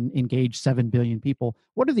that you can engage 7 billion people?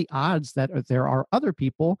 What are the odds that there are other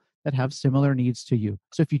people that have similar needs to you?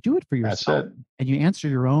 So if you do it for yourself and you answer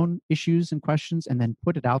your own issues and questions and then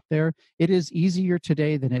put it out there, it is easier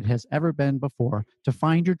today than it has ever been before to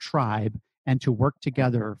find your tribe and to work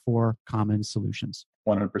together for common solutions.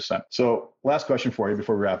 100%. So last question for you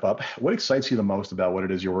before we wrap up. What excites you the most about what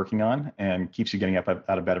it is you're working on and keeps you getting up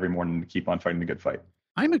out of bed every morning to keep on fighting the good fight?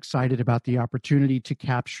 I'm excited about the opportunity to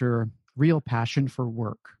capture real passion for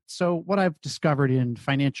work. So what I've discovered in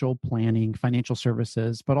financial planning, financial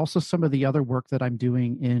services, but also some of the other work that I'm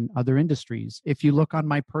doing in other industries. If you look on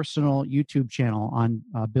my personal YouTube channel on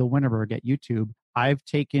Bill Winterberg at YouTube, I've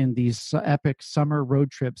taken these epic summer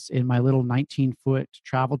road trips in my little 19-foot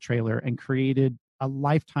travel trailer and created a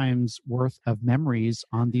lifetime's worth of memories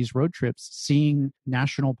on these road trips, seeing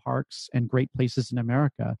national parks and great places in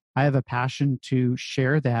America. I have a passion to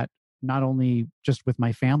share that not only just with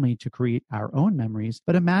my family to create our own memories,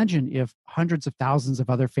 but imagine if hundreds of thousands of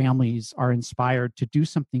other families are inspired to do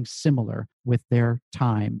something similar with their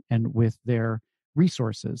time and with their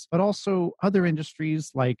resources. But also other industries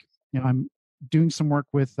like, I'm doing some work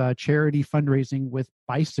with charity fundraising with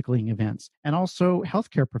bicycling events, and also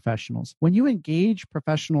healthcare professionals. When you engage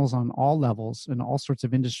professionals on all levels in all sorts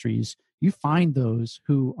of industries, you find those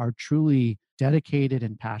who are truly dedicated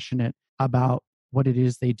and passionate about what it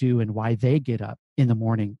is they do and why they get up in the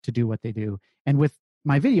morning to do what they do. And with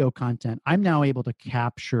my video content, I'm now able to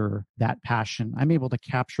capture that passion. I'm able to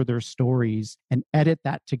capture their stories and edit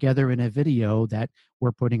that together in a video that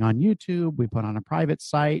we're putting on YouTube. We put on a private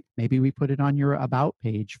site. Maybe we put it on your about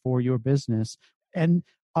page for your business. And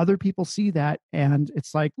other people see that. And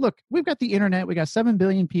it's like, look, we've got the internet. We got 7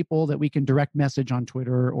 billion people that we can direct message on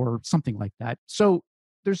Twitter or something like that. So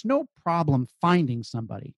there's no problem finding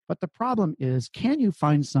somebody. But the problem is, can you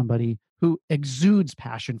find somebody who exudes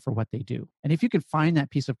passion for what they do? And if you can find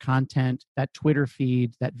that piece of content, that Twitter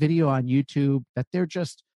feed, that video on YouTube, that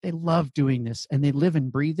they love doing this and they live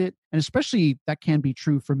and breathe it. And especially that can be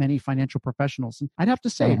true for many financial professionals. And I'd have to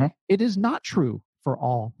say, it is not true for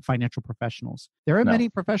all financial professionals. There are many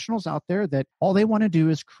professionals out there that all they want to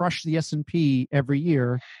do is crush the S&P every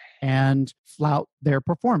year and flout their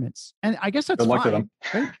performance. And I guess that's fine.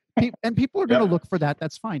 Right? And people are going to look for that.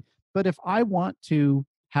 That's fine. But if I want to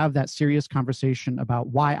have that serious conversation about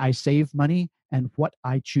why I save money and what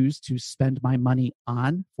I choose to spend my money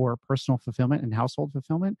on for personal fulfillment and household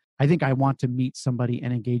fulfillment, I think I want to meet somebody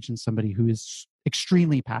and engage in somebody who is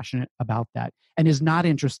extremely passionate about that and is not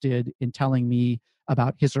interested in telling me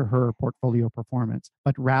about his or her portfolio performance,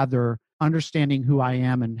 but rather understanding who I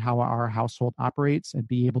am and how our household operates and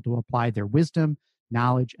be able to apply their wisdom,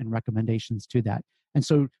 knowledge, and recommendations to that. And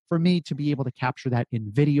so for me to be able to capture that in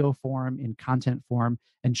video form, in content form,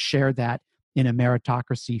 and share that in a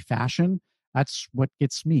meritocracy fashion, that's what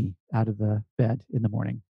gets me out of the bed in the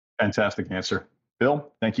morning. Fantastic answer.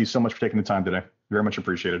 Bill, thank you so much for taking the time today. Very much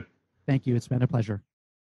appreciated. Thank you. It's been a pleasure.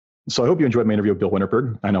 So I hope you enjoyed my interview with Bill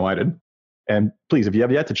Winterberg. I know I did. And please, if you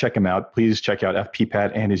have yet to check him out, please check out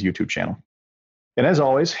FPPAT and his YouTube channel. And as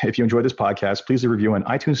always, if you enjoyed this podcast, please leave a review on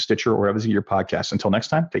iTunes, Stitcher, or wherever you get your podcasts. Until next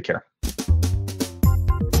time, take care.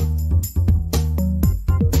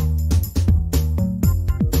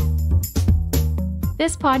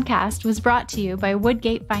 This podcast was brought to you by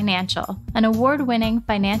Woodgate Financial, an award-winning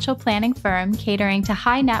financial planning firm catering to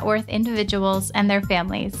high net worth individuals and their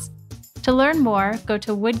families. To learn more, go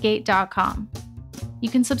to woodgate.com. You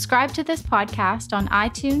can subscribe to this podcast on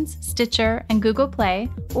iTunes, Stitcher, and Google Play,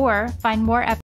 or find more episodes